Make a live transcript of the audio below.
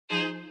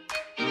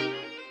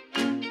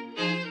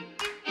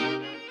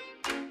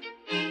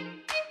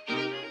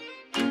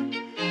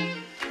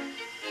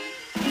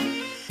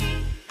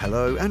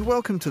Hello and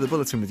welcome to the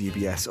Bulletin with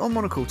UBS on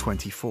Monocle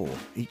 24.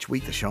 Each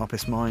week the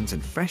sharpest minds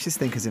and freshest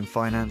thinkers in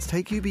finance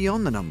take you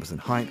beyond the numbers and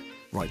hype,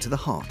 right to the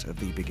heart of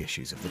the big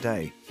issues of the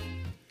day.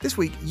 This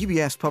week,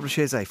 UBS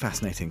publishes a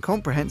fascinating,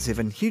 comprehensive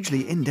and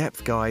hugely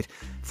in-depth guide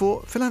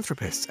for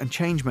philanthropists and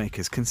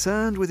changemakers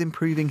concerned with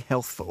improving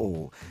health for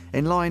all,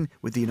 in line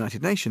with the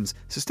United Nations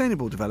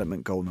Sustainable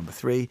Development Goal number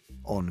 3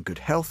 on good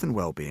health and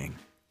well-being.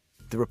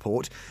 The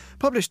report,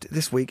 published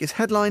this week, is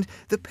headlined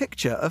The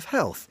Picture of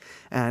Health,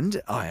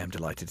 and I am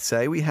delighted to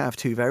say we have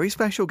two very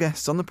special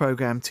guests on the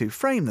programme to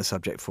frame the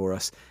subject for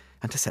us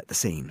and to set the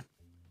scene.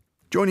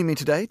 Joining me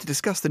today to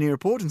discuss the new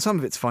report and some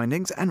of its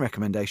findings and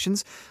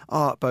recommendations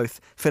are both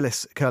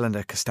Phyllis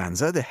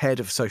Kurlander-Costanza, the Head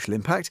of Social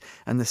Impact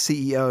and the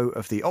CEO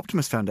of the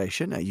Optimus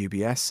Foundation at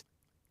UBS,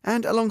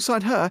 and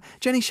alongside her,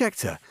 Jenny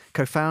Schechter,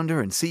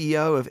 co-founder and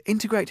CEO of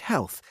Integrate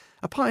Health,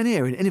 a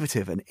pioneer in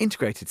innovative and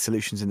integrated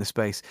solutions in the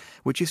space,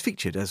 which is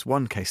featured as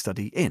one case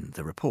study in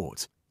the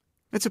report.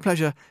 It's a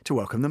pleasure to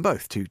welcome them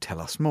both to tell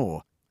us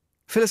more.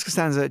 Phyllis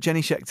Costanza,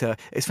 Jenny Schechter,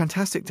 it's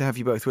fantastic to have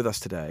you both with us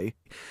today.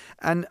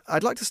 And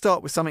I'd like to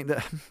start with something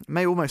that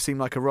may almost seem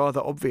like a rather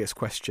obvious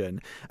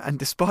question. And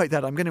despite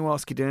that, I'm going to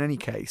ask it in any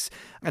case.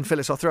 And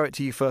Phyllis, I'll throw it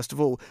to you first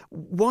of all.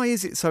 Why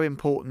is it so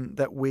important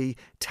that we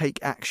take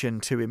action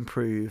to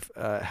improve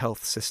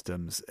health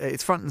systems?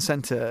 It's front and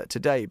centre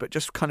today, but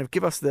just kind of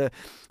give us the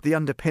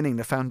underpinning,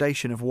 the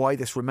foundation of why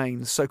this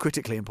remains so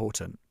critically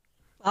important.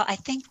 Well, I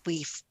think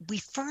we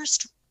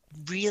first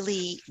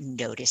really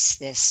noticed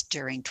this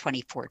during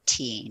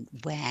 2014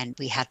 when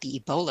we had the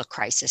Ebola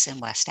crisis in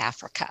West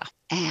Africa.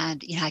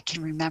 And, I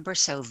can remember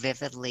so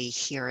vividly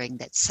hearing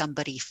that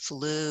somebody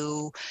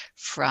flew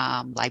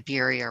from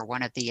Liberia or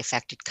one of the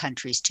affected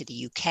countries to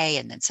the UK,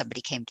 and then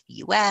somebody came to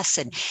the US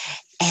and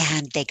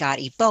they got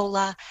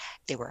Ebola.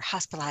 They were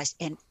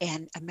hospitalized,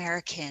 and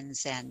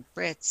Americans and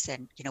Brits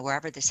and,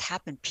 wherever this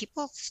happened,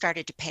 people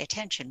started to pay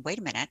attention. Wait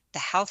a minute, the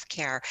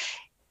healthcare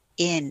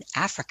in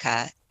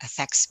Africa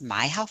affects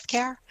my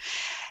healthcare,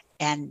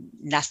 and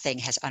nothing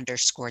has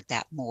underscored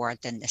that more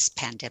than this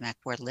pandemic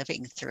we're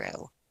living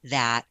through,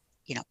 that,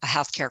 a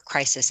healthcare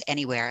crisis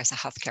anywhere is a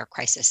healthcare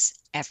crisis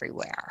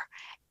everywhere.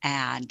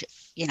 And,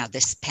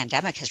 this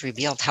pandemic has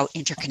revealed how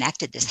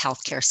interconnected this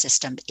healthcare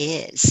system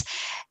is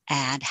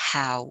and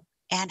how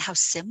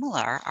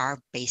similar our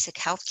basic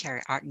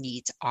healthcare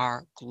needs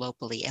are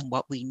globally, and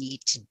what we need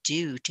to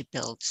do to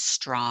build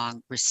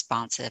strong,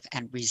 responsive,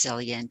 and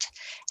resilient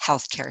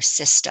healthcare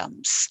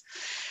systems.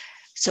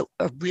 So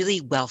a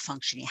really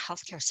well-functioning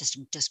healthcare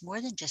system does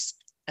more than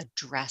just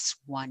address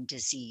one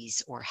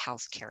disease or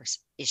healthcare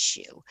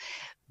issue,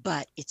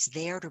 but it's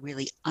there to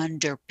really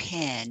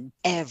underpin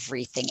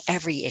everything,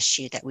 every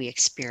issue that we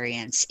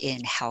experience in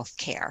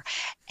healthcare.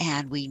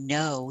 And we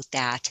know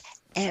that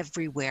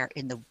everywhere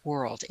in the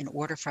world, in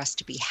order for us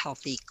to be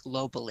healthy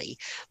globally,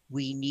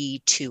 we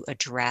need to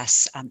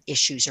address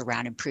issues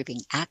around improving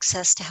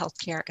access to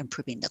healthcare,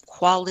 improving the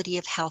quality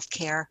of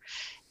healthcare,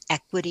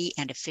 equity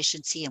and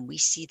efficiency. And we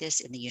see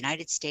this in the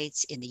United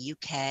States, in the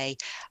UK,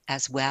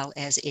 as well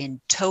as in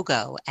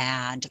Togo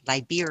and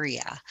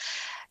Liberia.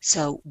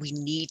 So we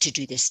need to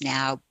do this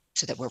now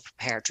so that we're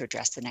prepared to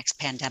address the next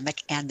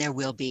pandemic. And there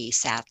will be,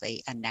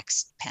 sadly, a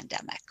next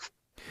pandemic.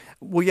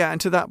 Well, yeah, and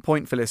to that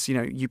point, Phyllis,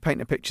 you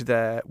paint a picture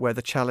there where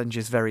the challenge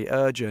is very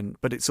urgent,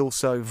 but it's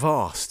also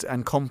vast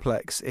and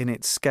complex in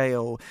its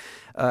scale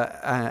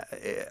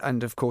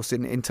and, of course,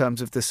 in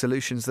terms of the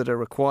solutions that are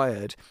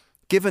required.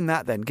 Given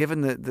that, then,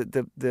 given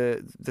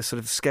the sort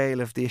of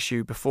scale of the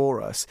issue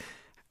before us,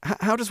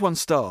 how does one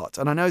start?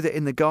 And I know that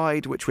in the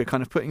guide, which we're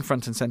kind of putting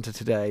front and centre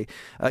today,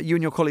 you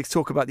and your colleagues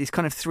talk about these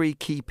kind of three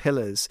key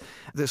pillars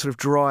that sort of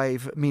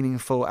drive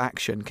meaningful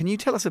action. Can you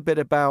tell us a bit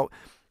about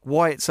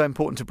why it's so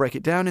important to break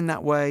it down in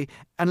that way,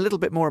 and a little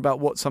bit more about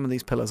what some of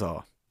these pillars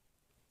are?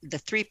 The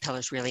three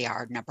pillars really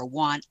are, number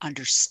one,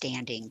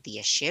 understanding the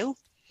issue.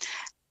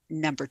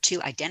 Number two,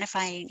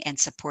 identifying and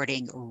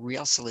supporting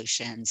real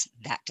solutions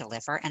that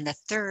deliver. And the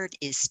third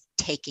is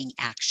taking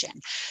action.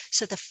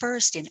 So the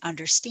first, in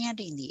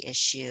understanding the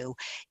issue,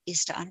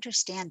 is to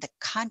understand the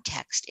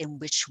context in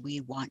which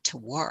we want to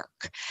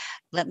work.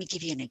 Let me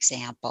give you an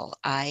example.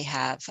 I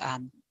have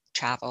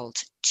traveled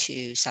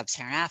to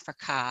Sub-Saharan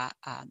Africa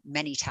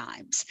many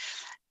times,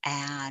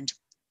 and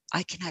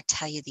I cannot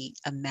tell you the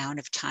amount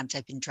of times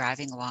I've been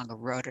driving along a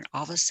road and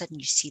all of a sudden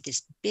you see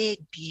this big,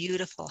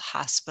 beautiful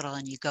hospital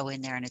and you go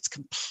in there and it's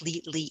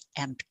completely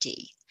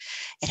empty.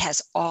 It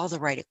has all the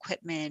right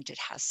equipment. It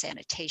has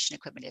sanitation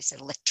equipment. It has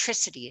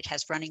electricity. It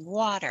has running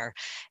water,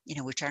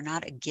 which are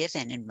not a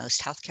given in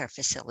most healthcare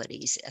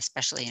facilities,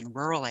 especially in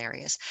rural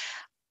areas.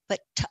 But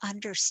to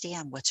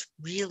understand what's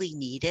really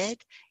needed,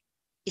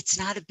 it's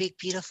not a big,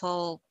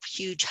 beautiful,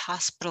 huge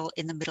hospital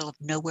in the middle of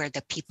nowhere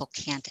that people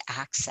can't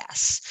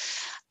access.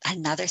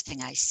 Another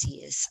thing I see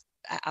is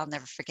I'll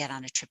never forget,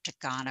 on a trip to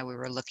Ghana, we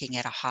were looking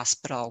at a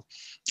hospital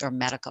or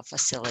medical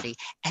facility,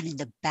 and in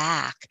the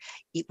back,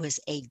 it was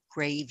a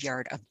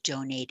graveyard of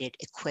donated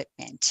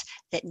equipment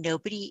that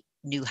nobody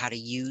knew how to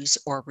use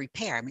or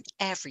repair. I mean,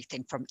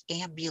 everything from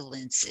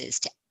ambulances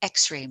to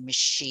x-ray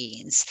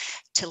machines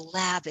to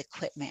lab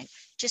equipment,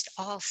 just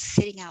all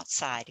sitting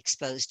outside,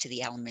 exposed to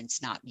the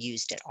elements, not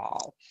used at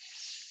all.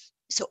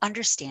 So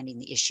understanding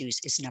the issues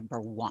is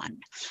number one.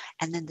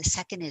 And then the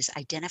second is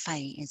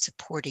identifying and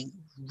supporting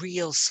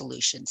real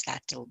solutions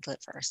that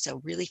deliver.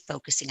 So really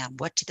focusing on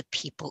what do the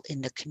people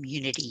in the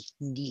community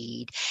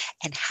need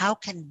and how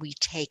can we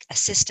take a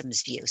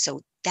systems view.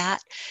 So that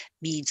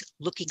means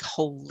looking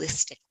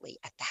holistically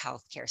at the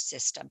healthcare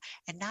system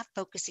and not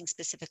focusing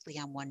specifically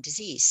on one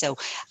disease. So,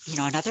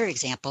 another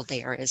example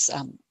there is,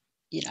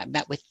 I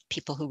met with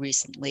people who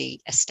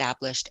recently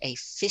established a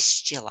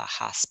fistula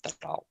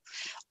hospital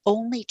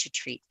only to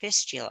treat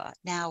fistula.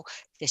 Now,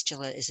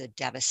 fistula is a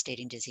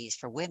devastating disease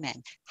for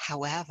women.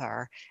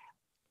 However,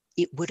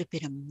 it would have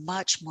been a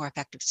much more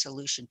effective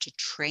solution to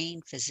train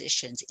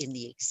physicians in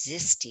the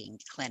existing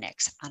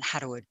clinics on how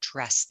to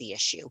address the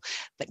issue,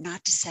 but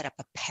not to set up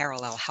a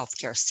parallel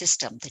healthcare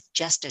system that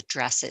just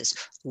addresses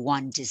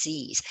one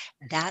disease.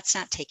 That's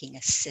not taking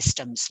a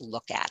systems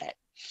look at it.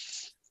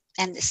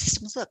 And the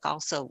systems look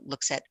also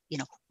looks at,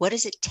 what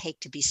does it take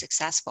to be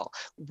successful?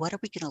 What are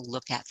we going to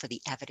look at for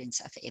the evidence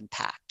of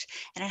impact?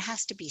 And it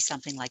has to be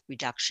something like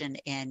reduction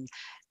in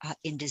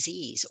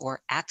disease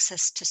or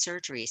access to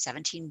surgery.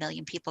 17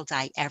 million people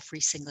die every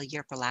single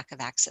year for lack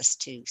of access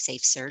to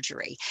safe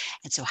surgery.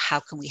 And so how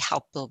can we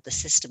help build the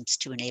systems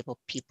to enable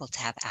people to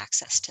have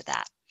access to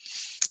that?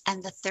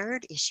 And the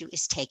third issue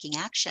is taking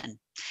action.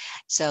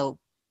 So,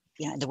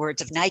 in the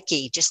words of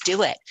Nike, just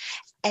do it.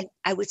 And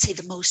I would say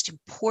the most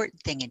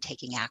important thing in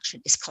taking action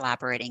is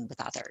collaborating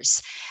with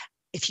others.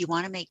 If you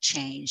want to make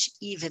change,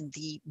 even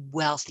the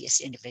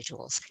wealthiest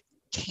individuals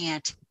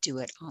can't do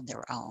it on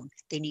their own.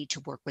 They need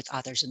to work with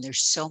others. And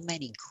there's so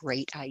many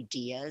great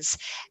ideas.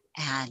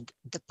 And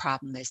the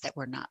problem is that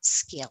we're not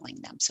scaling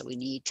them. So we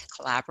need to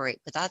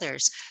collaborate with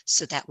others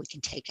so that we can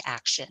take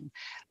action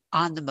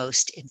on the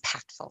most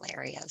impactful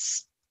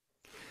areas.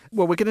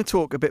 Well, we're going to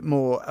talk a bit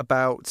more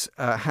about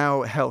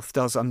how health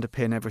does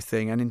underpin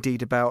everything and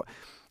indeed about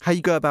how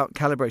you go about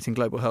calibrating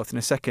global health in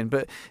a second.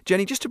 But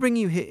Jenny, just to bring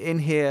you in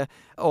here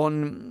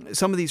on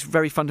some of these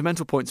very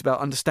fundamental points about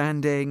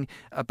understanding,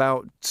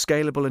 about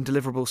scalable and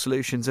deliverable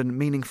solutions and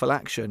meaningful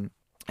action.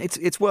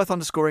 It's worth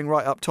underscoring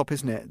right up top,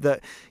 isn't it,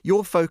 that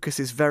your focus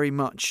is very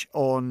much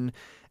on,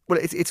 well,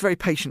 it's very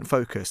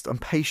patient-focused, on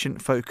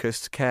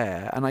patient-focused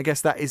care. And I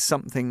guess that is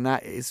something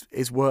that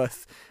is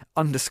worth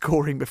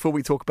underscoring before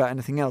we talk about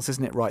anything else,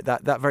 isn't it, right?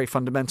 That very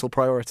fundamental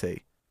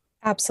priority.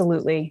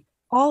 Absolutely.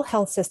 All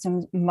health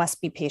systems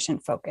must be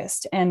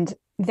patient-focused. And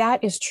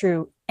that is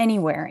true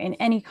anywhere, in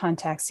any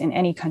context, in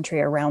any country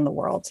around the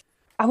world.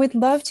 I would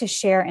love to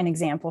share an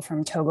example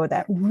from Togo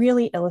that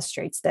really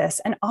illustrates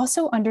this and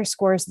also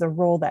underscores the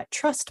role that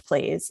trust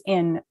plays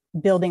in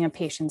building a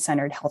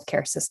patient-centered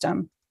healthcare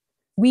system.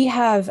 We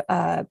have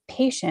a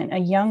patient, a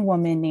young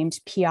woman named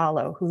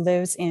Pialo, who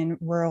lives in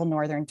rural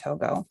northern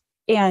Togo.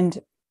 And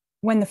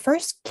when the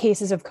first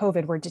cases of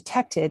COVID were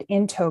detected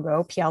in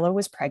Togo, Pialo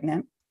was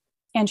pregnant.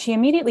 And she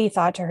immediately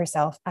thought to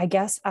herself, I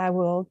guess I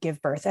will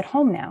give birth at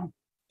home now.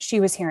 She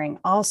was hearing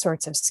all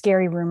sorts of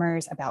scary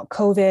rumors about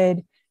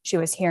COVID. She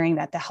was hearing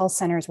that the health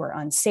centers were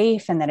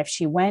unsafe and that if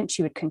she went,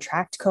 she would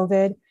contract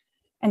COVID.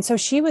 And so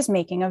she was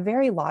making a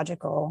very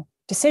logical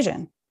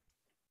decision.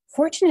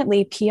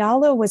 Fortunately,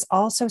 Pialo was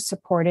also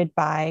supported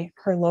by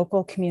her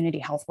local community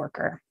health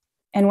worker.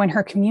 And when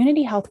her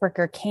community health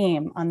worker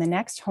came on the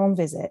next home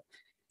visit,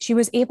 she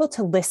was able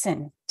to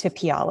listen to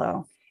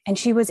Pialo, and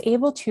she was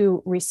able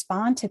to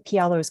respond to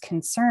Pialo's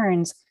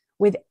concerns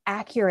with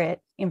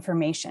accurate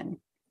information.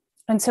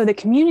 And so the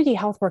community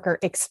health worker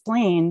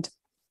explained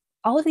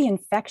all of the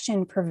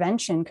infection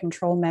prevention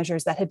control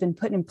measures that had been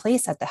put in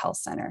place at the health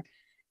center,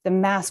 the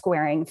mask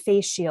wearing,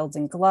 face shields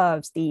and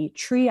gloves, the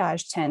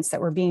triage tents that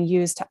were being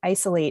used to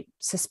isolate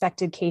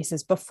suspected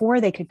cases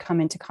before they could come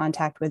into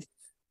contact with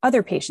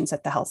other patients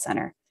at the health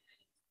center.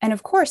 And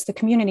of course, the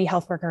community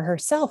health worker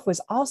herself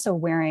was also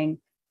wearing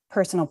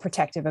personal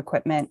protective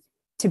equipment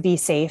to be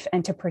safe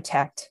and to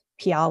protect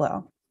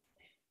Pialo.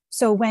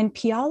 So when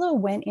Pialo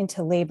went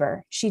into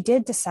labor, she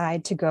did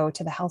decide to go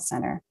to the health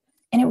center.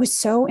 And it was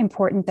so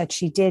important that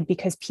she did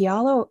because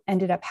Pialo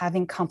ended up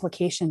having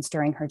complications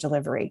during her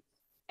delivery.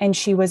 And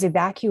she was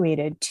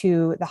evacuated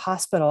to the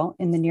hospital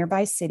in the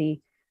nearby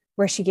city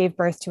where she gave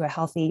birth to a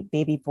healthy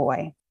baby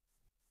boy.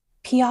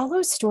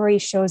 Pialo's story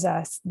shows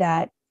us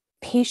that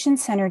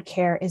patient-centered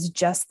care is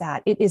just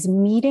that. It is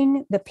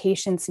meeting the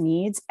patient's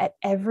needs at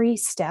every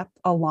step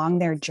along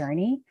their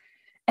journey.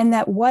 And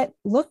that what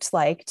looked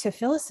like, to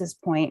Phyllis's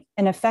point,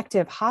 an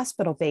effective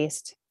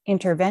hospital-based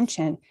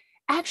intervention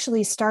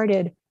actually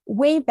started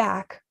way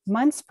back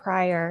months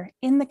prior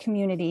in the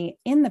community,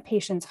 in the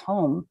patient's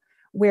home,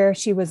 where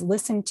she was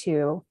listened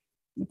to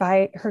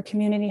by her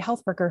community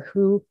health worker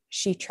who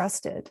she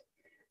trusted.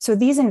 So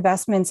these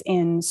investments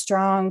in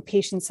strong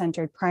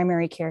patient-centered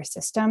primary care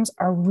systems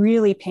are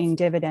really paying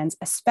dividends,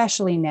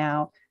 especially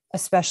now,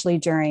 especially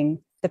during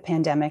the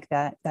pandemic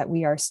that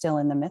we are still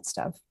in the midst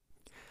of.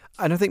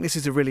 And I think this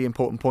is a really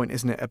important point,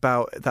 isn't it,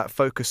 about that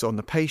focus on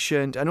the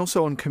patient and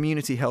also on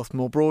community health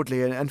more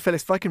broadly. And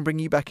Phyllis, if I can bring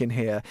you back in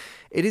here,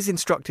 it is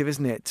instructive,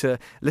 isn't it, to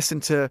listen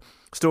to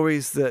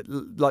stories that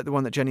like the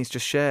one that Jenny's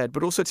just shared,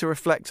 but also to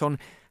reflect on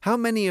how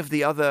many of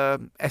the other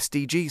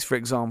SDGs, for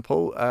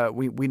example,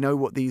 we know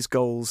what these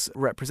goals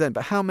represent,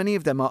 but how many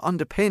of them are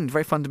underpinned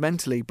very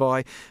fundamentally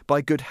by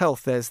good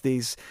health. There's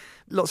these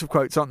lots of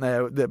quotes, aren't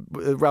there? The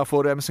Ralph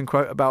Waldo Emerson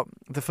quote about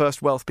the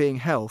first wealth being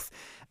health.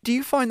 Do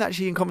you find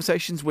actually in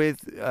conversations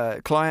with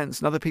clients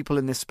and other people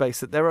in this space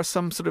that there are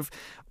some sort of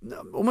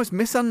almost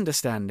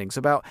misunderstandings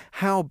about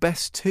how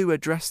best to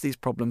address these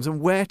problems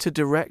and where to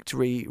direct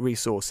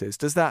resources?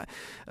 Does that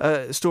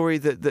story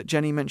that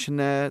Jenny mentioned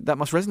there, that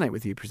must resonate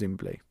with you,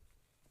 presumably?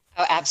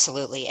 Oh,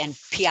 absolutely. And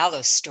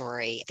Pialo's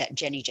story that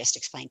Jenny just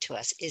explained to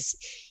us is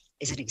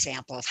an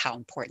example of how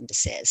important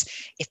this is.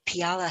 If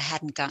Piala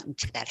hadn't gotten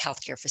to that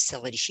healthcare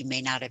facility, she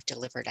may not have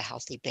delivered a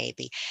healthy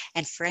baby.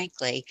 And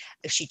frankly,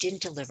 if she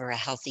didn't deliver a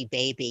healthy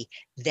baby,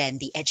 then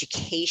the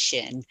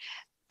education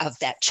of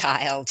that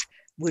child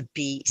would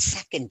be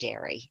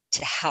secondary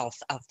to health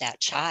of that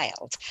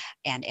child.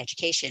 And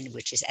education,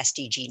 which is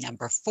SDG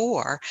number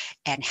 4,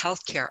 and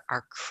healthcare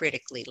are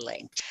critically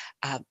linked.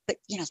 But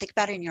think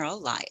about it in your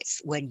own life.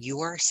 When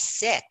you're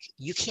sick,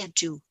 you can't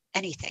do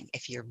anything.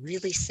 If you're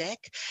really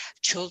sick,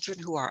 children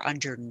who are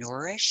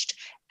undernourished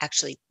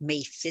actually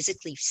may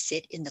physically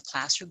sit in the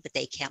classroom, but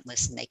they can't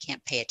listen, they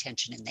can't pay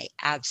attention, and they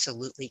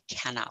absolutely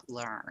cannot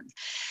learn.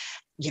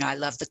 I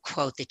love the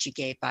quote that you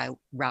gave by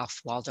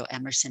Ralph Waldo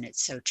Emerson.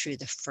 It's so true.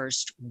 The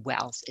first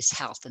wealth is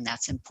health, and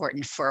that's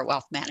important for a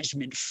wealth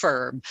management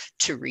firm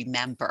to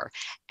remember.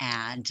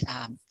 And,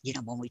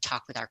 when we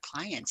talk with our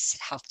clients,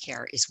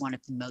 healthcare is one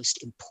of the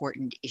most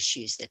important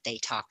issues that they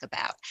talk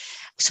about.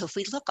 So if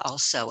we look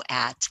also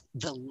at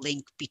the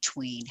link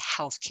between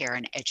healthcare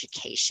and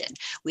education,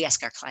 we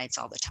ask our clients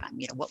all the time,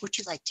 what would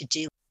you like to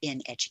do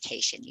in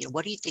education?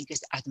 What do you think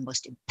are the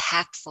most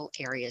impactful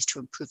areas to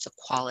improve the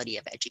quality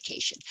of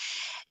education?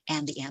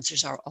 And the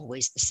answers are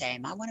always the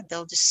same. I want to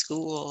build a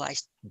school. I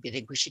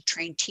think we should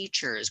train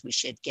teachers. We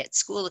should get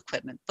school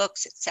equipment,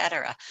 books,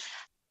 etc.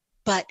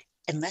 But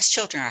unless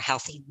children are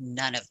healthy,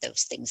 none of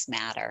those things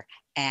matter.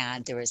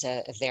 And there was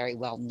a very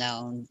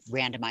well-known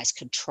randomized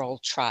control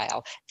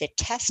trial that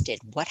tested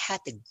what had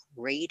the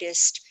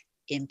greatest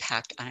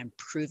impact on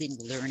improving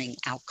learning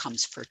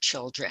outcomes for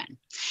children.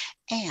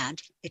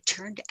 And it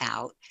turned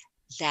out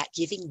that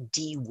giving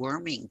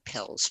deworming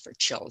pills for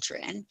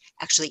children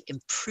actually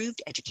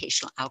improved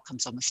educational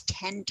outcomes almost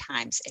 10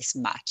 times as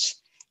much,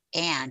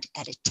 and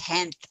at a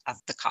 10th of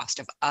the cost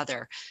of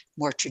other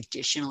more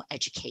traditional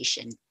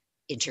education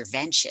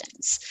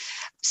interventions.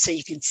 So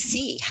you can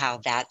see how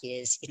that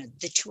is,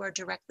 the two are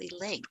directly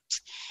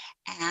linked.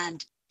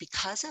 And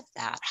because of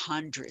that,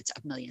 hundreds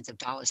of millions of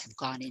dollars have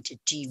gone into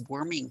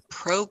deworming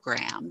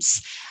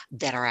programs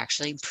that are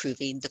actually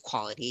improving the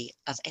quality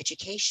of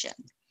education.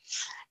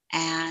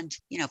 And,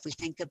 if we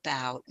think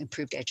about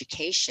improved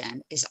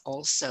education is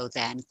also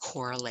then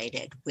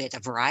correlated with a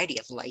variety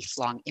of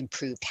lifelong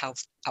improved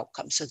health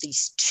outcomes. So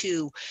these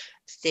two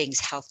things,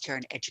 healthcare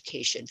and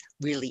education,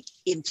 really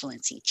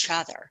influence each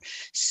other.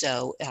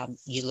 So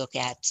you look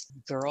at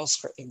girls,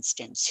 for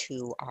instance,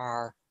 who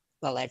are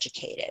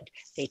well-educated,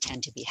 they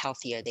tend to be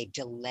healthier, they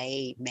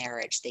delay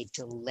marriage, they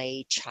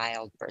delay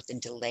childbirth,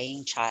 and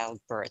delaying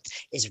childbirth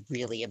is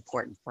really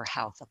important for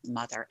health of the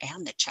mother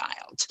and the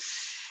child.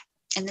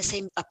 And the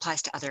same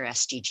applies to other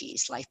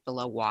SDGs, life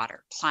below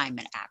water,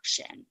 climate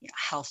action.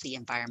 Healthy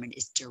environment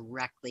is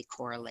directly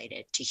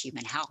correlated to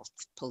human health.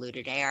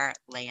 Polluted air,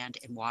 land,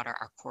 and water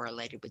are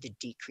correlated with a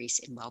decrease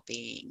in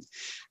well-being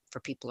for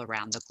people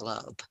around the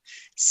globe.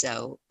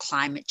 So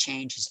climate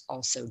change is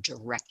also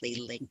directly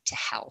linked to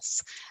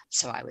health.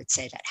 So I would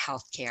say that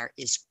healthcare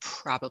is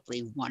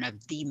probably one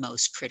of the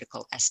most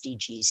critical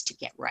SDGs to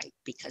get right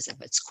because of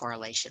its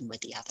correlation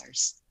with the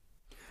others.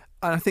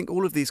 And I think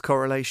all of these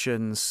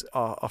correlations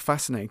are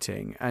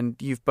fascinating, and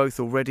you've both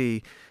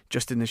already,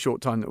 just in the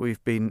short time that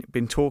we've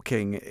been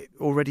talking,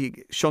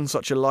 already shone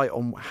such a light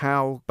on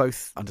how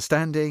both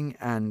understanding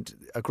and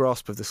a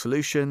grasp of the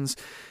solutions,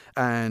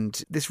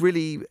 and this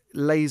really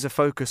lays a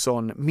focus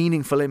on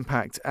meaningful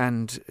impact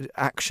and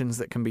actions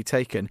that can be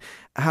taken,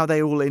 how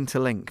they all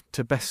interlink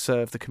to best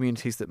serve the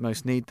communities that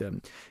most need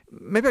them.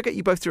 Maybe I'll get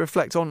you both to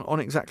reflect on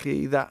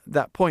exactly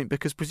that point,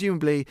 because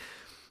presumably,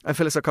 and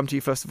Phyllis, I'll come to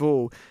you first of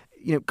all,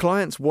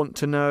 clients want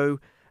to know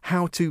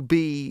how to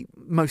be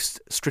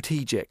most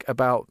strategic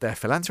about their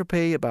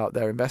philanthropy, about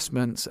their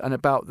investments, and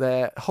about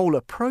their whole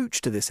approach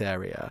to this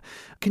area.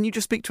 Can you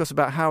just speak to us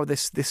about how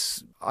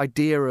this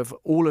idea of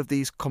all of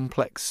these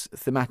complex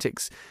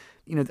thematics,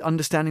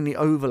 understanding the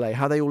overlay,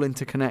 how they all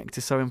interconnect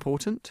is so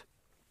important?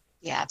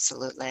 Yeah,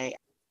 absolutely.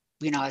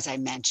 as I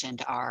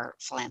mentioned, our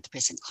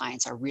philanthropists and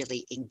clients are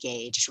really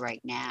engaged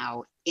right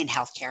now in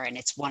healthcare, and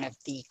it's one of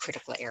the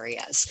critical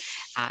areas.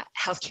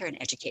 Healthcare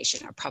and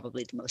education are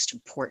probably the most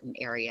important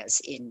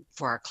areas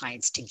for our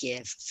clients to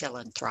give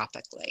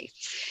philanthropically.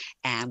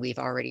 And we've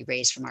already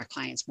raised from our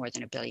clients more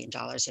than $1 billion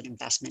in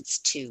investments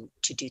to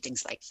do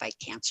things like fight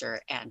cancer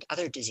and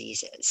other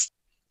diseases.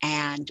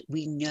 And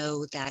we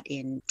know that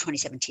in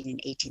 2017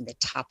 and 18, the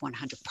top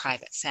 100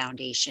 private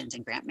foundations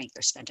and grant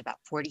makers spent about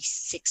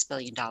 $46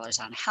 billion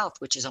on health,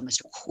 which is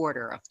almost a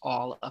quarter of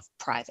all of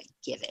private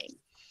giving.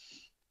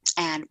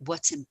 And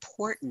what's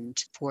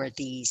important for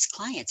these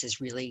clients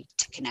is really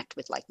to connect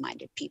with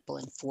like-minded people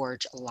and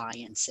forge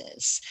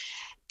alliances.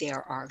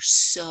 There are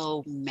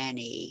so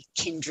many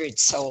kindred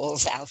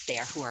souls out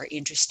there who are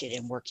interested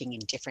in working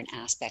in different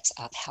aspects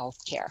of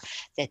healthcare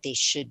that they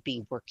should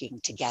be working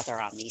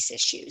together on these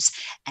issues.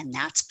 And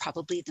that's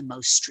probably the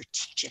most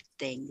strategic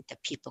thing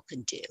that people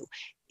can do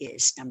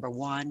is, number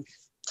one,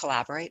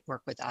 collaborate,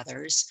 work with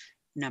others.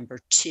 Number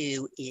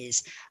two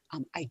is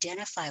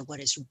identify what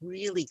is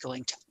really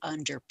going to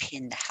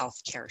underpin the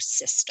healthcare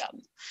system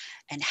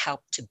and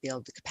help to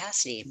build the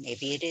capacity.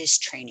 Maybe it is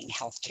training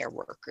healthcare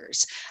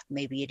workers.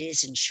 Maybe it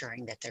is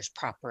ensuring that there's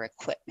proper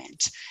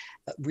equipment,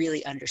 but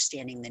really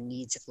understanding the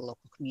needs of the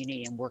local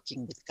community and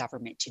working with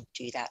government to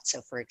do that.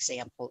 So for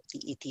example,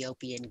 the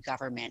Ethiopian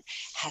government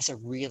has a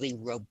really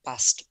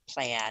robust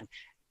plan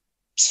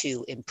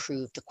to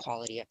improve the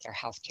quality of their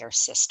healthcare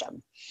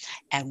system.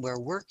 And we're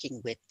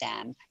working with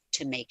them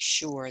to make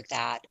sure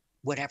that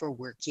whatever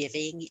we're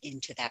giving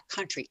into that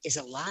country is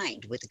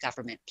aligned with the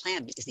government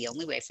plan, because the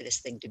only way for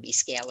this thing to be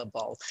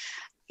scalable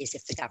is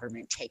if the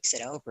government takes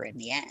it over in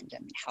the end. I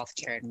mean,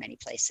 healthcare in many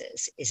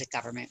places is a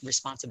government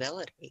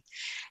responsibility.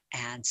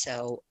 And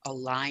so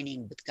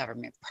aligning with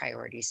government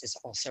priorities is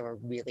also a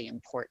really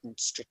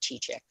important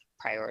strategic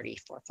priority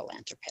for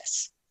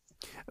philanthropists.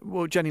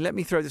 Well, Jenny, let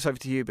me throw this over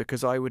to you,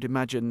 because I would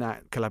imagine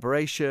that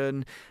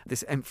collaboration,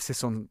 this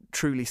emphasis on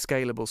truly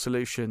scalable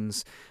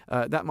solutions,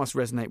 that must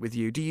resonate with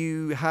you. Do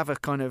you have a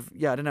kind of,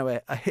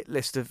 a hit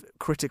list of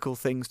critical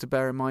things to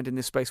bear in mind in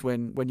this space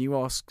when you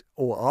ask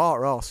or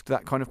are asked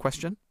that kind of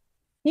question?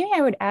 Yeah,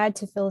 I would add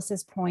to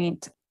Phyllis's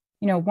point,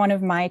 one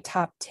of my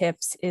top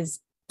tips is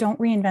don't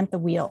reinvent the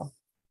wheel.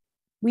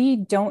 We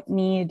don't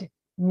need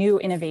new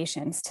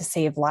innovations to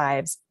save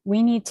lives.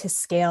 We need to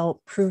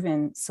scale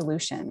proven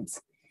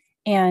solutions.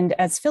 And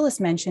as Phyllis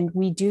mentioned,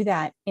 we do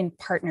that in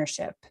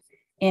partnership.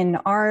 In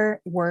our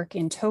work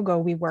in Togo,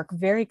 we work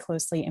very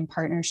closely in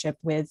partnership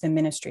with the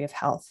Ministry of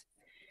Health.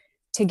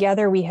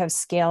 Together, we have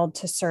scaled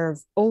to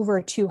serve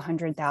over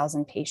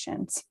 200,000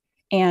 patients.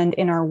 And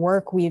in our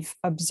work, we've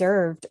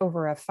observed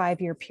over a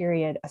 5-year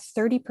period, a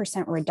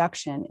 30%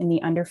 reduction in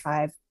the under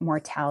 5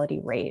 mortality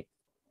rate.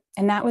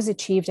 And that was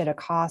achieved at a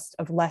cost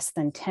of less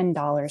than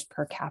 $10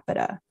 per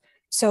capita.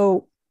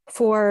 So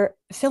for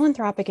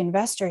philanthropic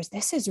investors,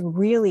 this is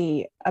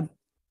really a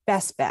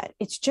best bet.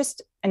 It's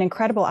just an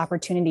incredible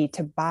opportunity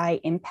to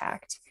buy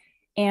impact.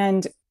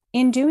 And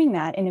in doing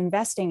that, in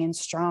investing in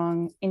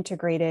strong,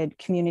 integrated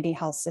community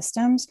health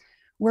systems,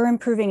 we're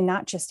improving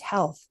not just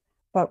health,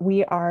 but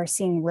we are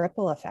seeing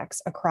ripple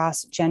effects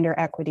across gender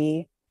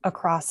equity,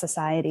 across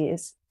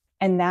societies.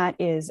 And that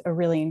is a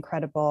really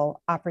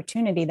incredible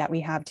opportunity that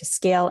we have to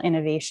scale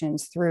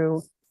innovations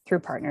through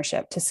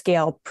partnership, to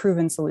scale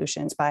proven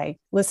solutions by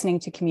listening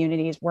to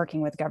communities, working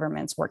with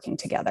governments, working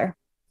together.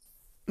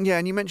 Yeah,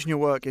 and you mentioned your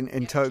work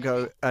in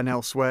Togo and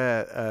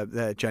elsewhere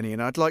there, Jenny,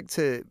 and I'd like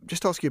to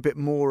just ask you a bit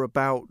more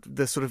about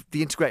the sort of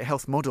the integrated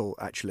health model,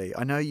 actually.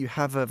 I know you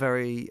have a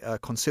very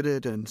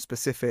considered and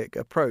specific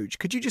approach.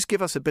 Could you just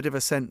give us a bit of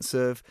a sense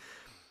of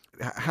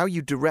how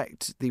you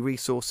direct the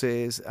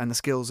resources and the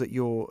skills at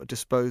your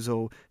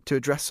disposal to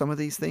address some of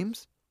these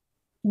themes?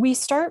 We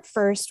start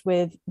first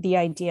with the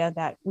idea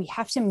that we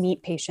have to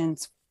meet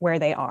patients where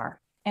they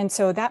are. And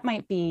so that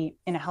might be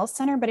in a health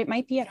center, but it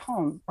might be at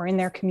home or in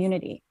their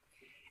community.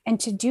 And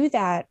to do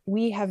that,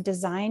 we have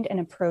designed an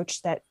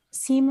approach that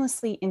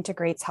seamlessly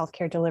integrates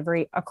healthcare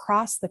delivery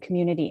across the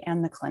community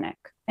and the clinic.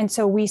 And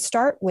so we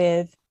start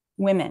with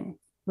women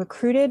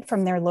recruited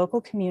from their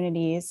local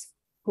communities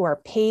who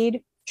are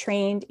paid,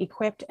 trained,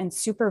 equipped, and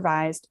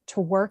supervised to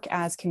work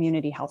as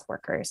community health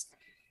workers.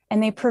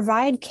 And they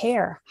provide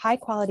care, high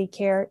quality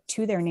care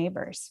to their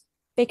neighbors.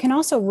 They can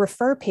also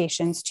refer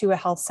patients to a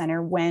health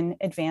center when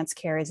advanced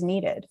care is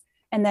needed.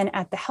 And then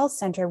at the health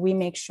center, we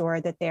make sure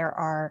that there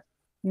are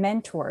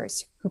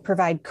mentors who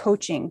provide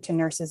coaching to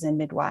nurses and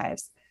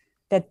midwives,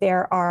 that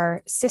there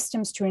are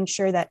systems to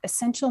ensure that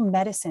essential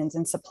medicines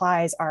and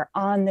supplies are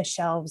on the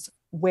shelves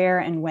where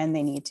and when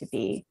they need to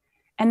be,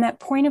 and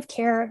that point of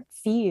care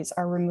fees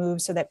are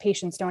removed so that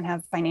patients don't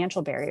have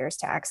financial barriers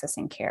to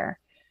accessing care.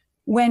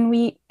 When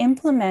we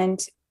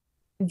implement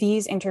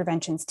these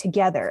interventions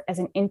together as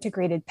an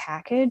integrated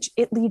package,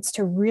 it leads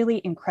to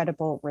really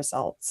incredible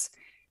results.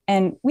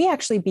 And we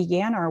actually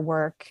began our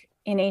work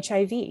in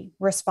HIV,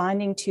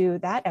 responding to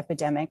that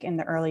epidemic in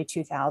the early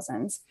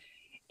 2000s.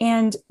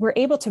 And we're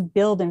able to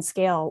build and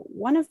scale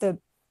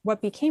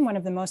what became one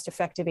of the most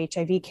effective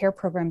HIV care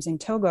programs in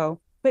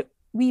Togo. But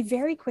we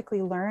very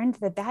quickly learned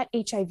that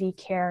HIV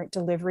care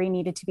delivery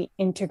needed to be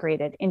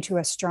integrated into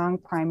a strong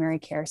primary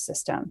care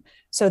system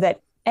so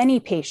that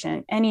any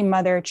patient, any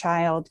mother,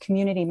 child,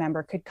 community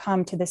member could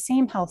come to the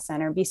same health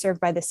center, be served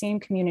by the same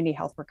community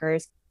health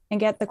workers, and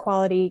get the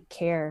quality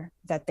care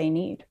that they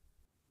need.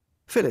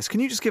 Phyllis, can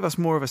you just give us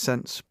more of a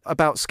sense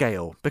about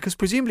scale? Because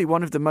presumably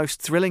one of the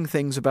most thrilling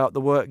things about the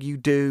work you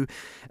do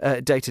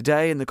day to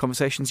day and the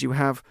conversations you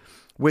have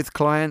with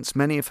clients,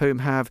 many of whom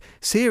have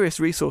serious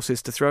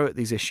resources to throw at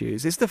these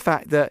issues, is the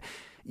fact that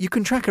you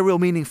can track a real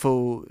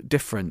meaningful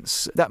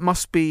difference. That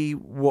must be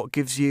what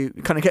gets you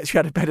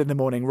out of bed in the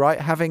morning, right?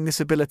 Having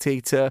this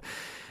ability to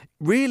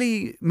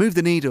really move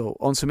the needle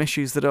on some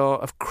issues that are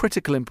of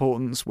critical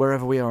importance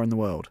wherever we are in the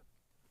world.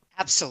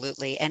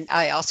 Absolutely. And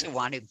I also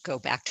want to go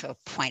back to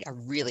a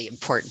really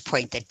important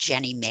point that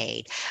Jenny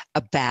made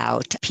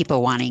about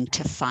people wanting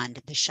to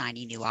fund the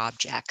shiny new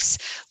objects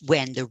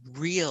when the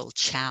real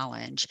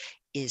challenge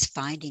is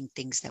finding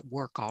things that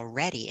work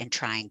already and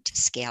trying to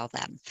scale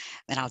them.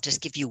 And I'll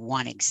just give you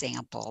one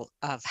example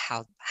of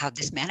how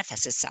this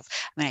manifests itself.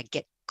 I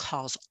get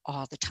calls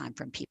all the time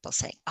from people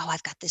saying, oh,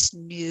 I've got this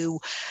new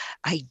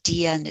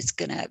idea and it's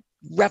going to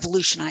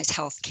revolutionize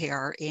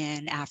healthcare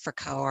in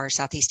Africa or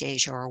Southeast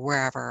Asia or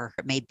wherever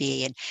it may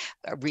be. And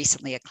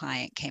recently a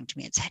client came to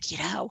me and said,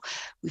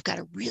 we've got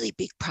a really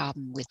big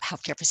problem with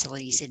healthcare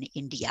facilities in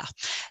India.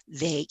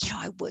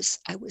 I was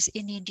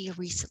in India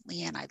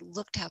recently and I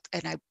looked out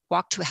and I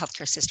walked to a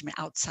healthcare system and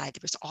outside there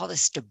was all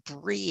this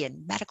debris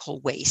and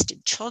medical waste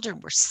and children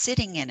were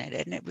sitting in it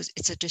and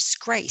it's a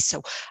disgrace.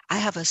 So I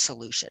have a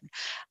solution.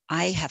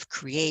 I have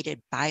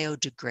created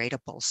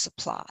biodegradable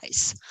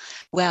supplies.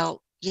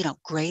 Well,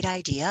 great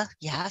idea.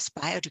 Yes,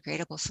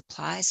 biodegradable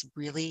supplies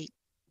really,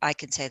 I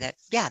can say that,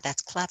 yeah,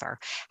 that's clever.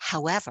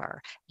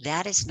 However,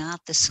 that is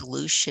not the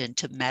solution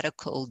to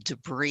medical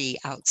debris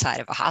outside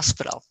of a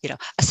hospital.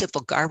 A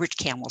simple garbage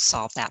can will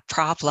solve that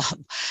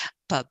problem,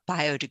 but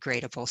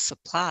biodegradable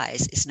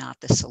supplies is not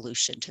the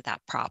solution to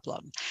that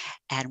problem.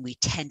 And we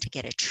tend to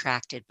get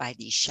attracted by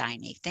these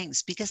shiny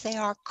things because they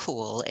are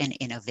cool and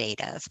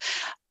innovative,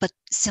 but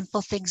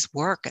simple things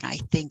work. And I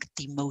think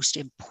the most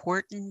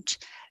important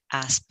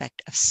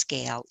aspect of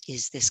scale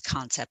is this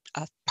concept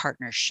of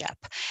partnership.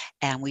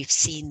 And we've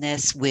seen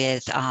this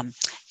with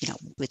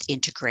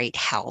Integrate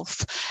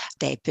Health.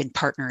 They've been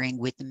partnering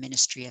with the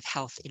Ministry of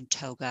Health in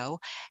Togo,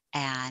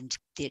 and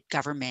the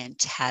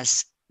government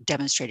has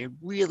demonstrated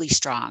really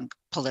strong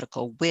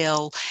political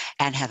will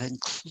and have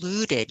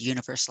included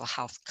universal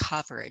health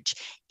coverage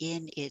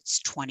in its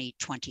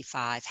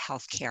 2025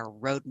 healthcare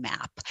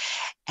roadmap.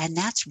 And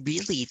that's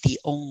really the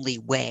only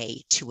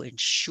way to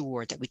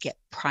ensure that we get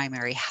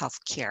primary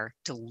healthcare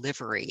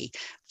delivery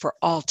for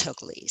all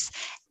Togolese.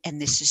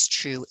 And this is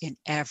true in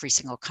every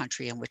single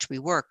country in which we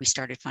work. We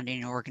started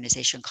funding an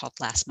organization called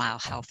Last Mile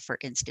Health, for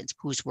instance,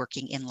 who's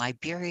working in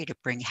Liberia to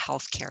bring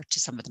healthcare to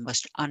some of the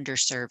most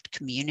underserved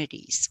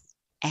communities.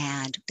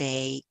 And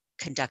they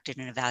conducted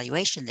an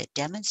evaluation that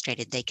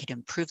demonstrated they could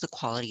improve the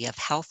quality of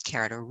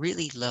healthcare at a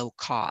really low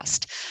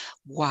cost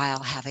while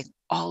having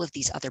all of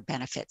these other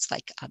benefits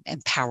like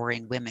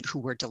empowering women who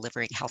were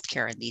delivering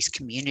healthcare in these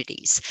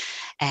communities.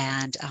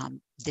 And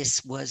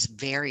this was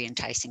very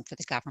enticing for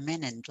the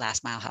government, and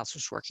Last Mile Health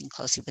was working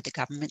closely with the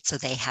government. So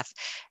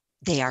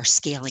they are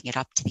scaling it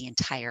up to the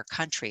entire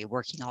country,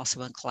 working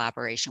also in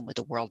collaboration with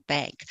the World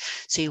Bank.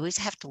 So you always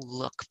have to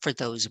look for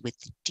those with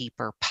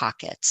deeper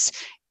pockets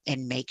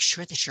and make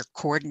sure that you're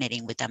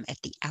coordinating with them at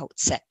the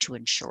outset to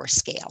ensure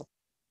scale.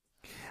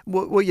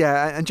 Well,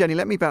 yeah, and Jenny,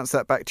 let me bounce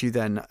that back to you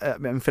then.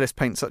 And Phyllis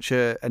paints such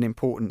an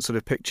important sort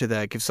of picture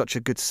there, gives such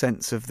a good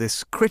sense of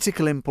this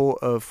critical import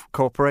of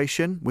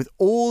cooperation with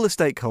all the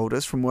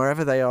stakeholders from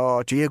wherever they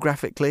are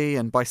geographically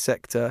and by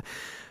sector,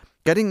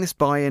 getting this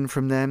buy-in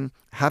from them,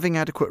 having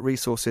adequate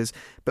resources,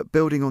 but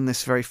building on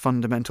this very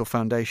fundamental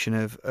foundation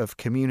of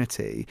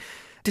community.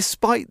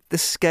 Despite the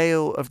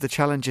scale of the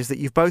challenges that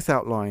you've both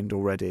outlined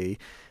already,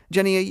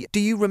 Jenny, do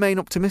you remain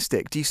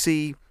optimistic? Do you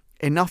see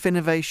enough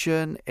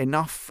innovation,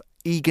 enough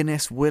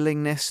eagerness,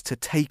 willingness to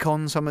take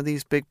on some of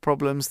these big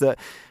problems that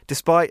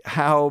despite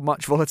how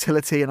much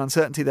volatility and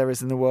uncertainty there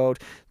is in the world,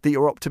 that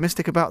you're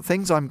optimistic about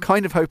things? I'm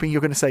kind of hoping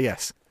you're going to say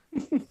yes.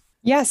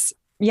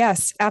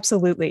 Yes,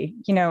 absolutely.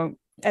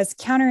 As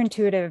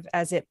counterintuitive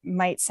as it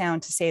might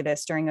sound to say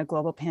this during a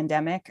global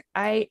pandemic,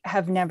 I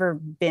have never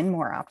been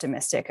more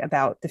optimistic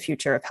about the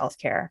future of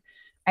healthcare.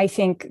 I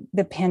think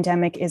the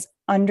pandemic is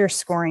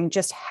underscoring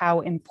just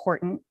how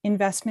important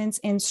investments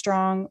in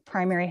strong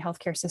primary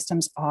healthcare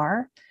systems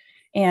are.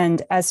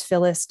 And as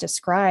Phyllis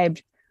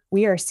described,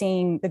 we are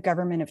seeing the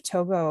government of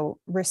Togo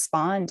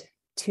respond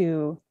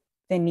to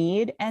the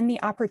need and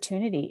the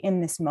opportunity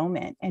in this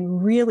moment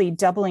and really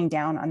doubling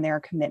down on their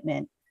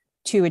commitment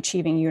to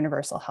achieving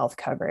universal health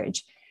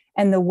coverage.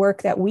 And the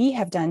work that we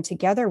have done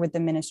together with the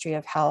Ministry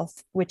of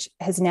Health, which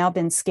has now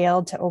been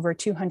scaled to over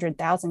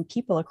 200,000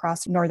 people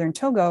across northern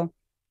Togo,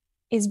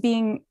 is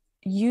being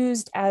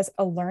used as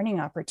a learning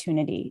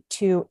opportunity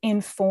to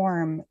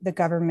inform the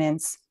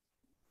government's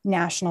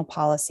national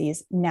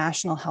policies,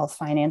 national health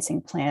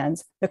financing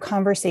plans, the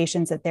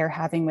conversations that they're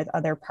having with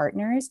other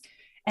partners,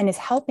 and is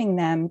helping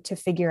them to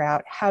figure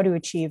out how to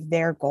achieve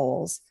their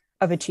goals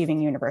of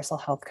achieving universal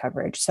health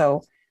coverage.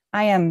 So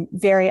I am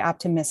very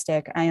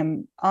optimistic. I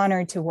am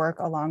honored to work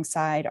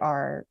alongside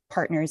our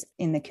partners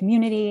in the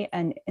community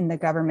and in the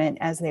government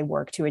as they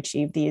work to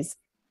achieve these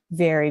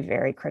very,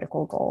 very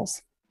critical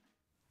goals.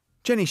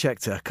 Jenny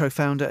Schechter,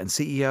 co-founder and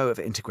CEO of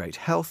Integrate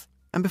Health,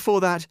 and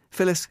before that,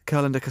 Phyllis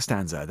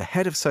Kurlander-Costanzo, the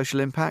head of social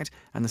impact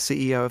and the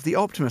CEO of the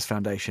Optimus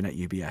Foundation at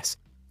UBS.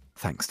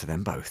 Thanks to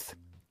them both.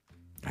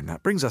 And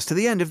that brings us to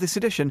the end of this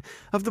edition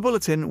of The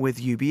Bulletin with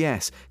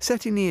UBS,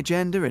 setting the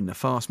agenda in the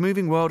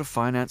fast-moving world of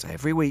finance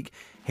every week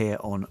here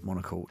on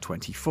Monocle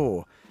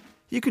 24.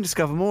 You can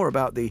discover more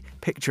about the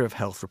Picture of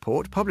Health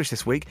report published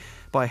this week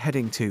by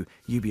heading to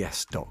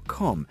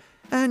ubs.com.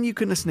 And you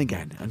can listen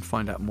again and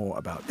find out more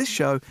about this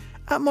show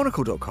at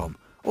monocle.com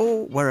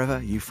or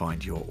wherever you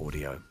find your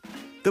audio.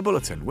 The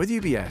Bulletin with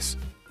UBS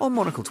on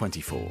Monocle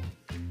 24.